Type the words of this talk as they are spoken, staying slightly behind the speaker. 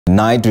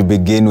Tonight we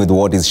begin with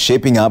what is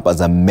shaping up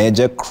as a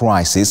major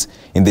crisis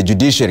in the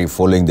judiciary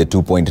following the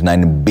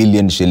 2.9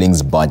 billion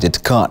shillings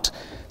budget cut.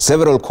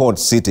 Several court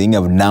sittings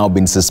have now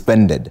been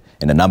suspended,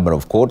 and a number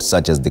of courts,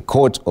 such as the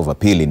Court of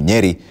Appeal in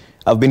Nyeri,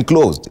 have been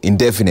closed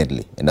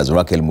indefinitely. And as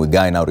Raquel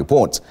Muigai now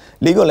reports,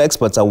 legal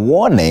experts are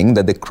warning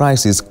that the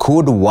crisis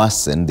could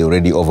worsen the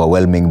already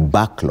overwhelming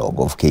backlog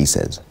of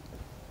cases.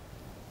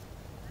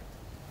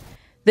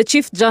 The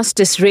Chief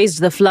Justice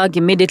raised the flag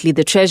immediately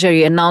the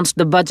Treasury announced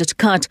the budget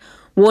cut,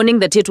 warning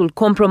that it will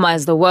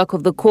compromise the work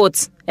of the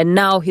courts. And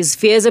now his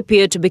fears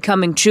appear to be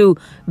coming true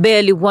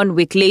barely 1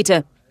 week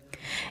later.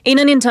 In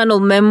an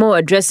internal memo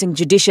addressing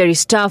judiciary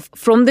staff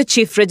from the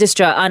Chief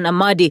Registrar Ann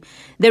Amadi,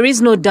 there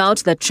is no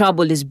doubt that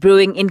trouble is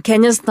brewing in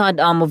Kenya's third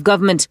arm of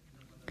government.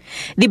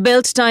 The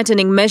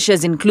belt-tightening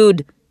measures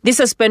include the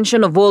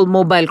suspension of all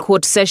mobile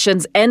court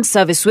sessions and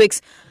service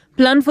weeks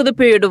planned for the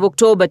period of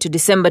October to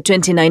December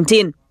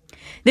 2019.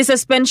 The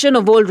suspension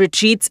of all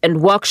retreats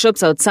and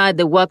workshops outside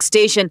the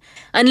workstation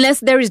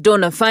unless there is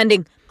donor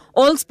funding.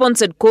 All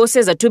sponsored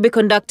courses are to be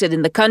conducted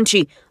in the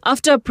country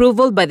after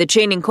approval by the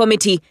training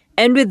committee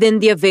and within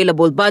the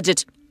available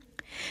budget.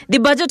 The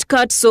budget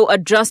cut saw a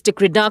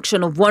drastic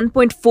reduction of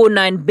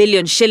 1.49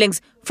 billion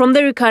shillings from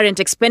the recurrent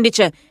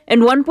expenditure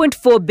and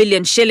 1.4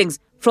 billion shillings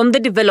from the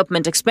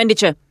development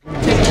expenditure.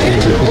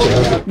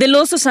 The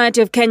Law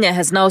Society of Kenya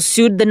has now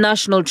sued the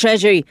National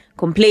Treasury,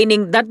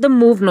 complaining that the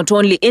move not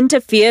only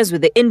interferes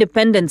with the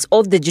independence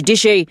of the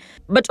judiciary,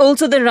 but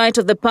also the right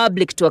of the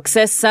public to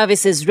access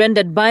services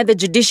rendered by the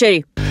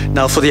judiciary.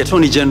 Now, for the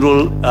Attorney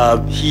General,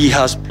 he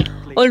has...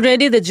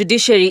 Already, the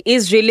judiciary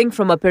is reeling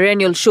from a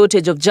perennial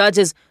shortage of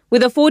judges,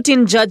 with a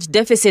 14-judge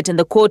deficit in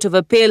the Court of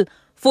Appeal,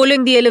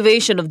 following the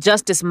elevation of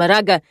Justice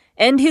Maraga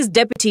and his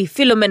deputy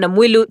Philomena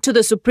Mwilu to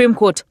the Supreme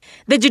Court.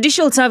 The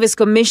Judicial Service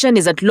Commission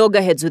is at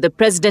loggerheads with the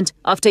president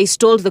after he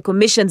stalled the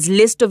commission's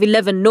list of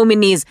 11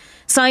 nominees,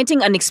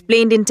 citing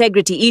unexplained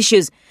integrity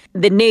issues.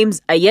 The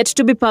names are yet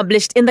to be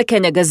published in the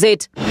Kenya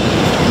Gazette.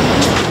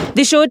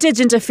 The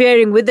shortage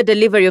interfering with the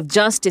delivery of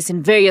justice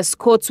in various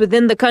courts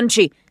within the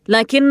country,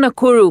 like in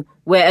Nakuru,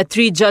 where a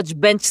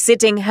 3-judge bench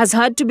sitting has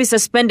had to be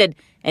suspended,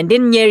 and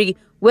in Nyeri,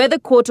 where the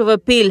Court of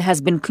Appeal has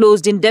been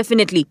closed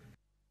indefinitely.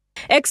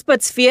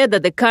 Experts fear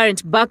that the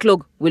current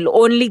backlog will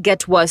only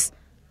get worse.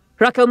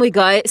 Raquel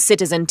Muigai,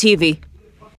 Citizen TV.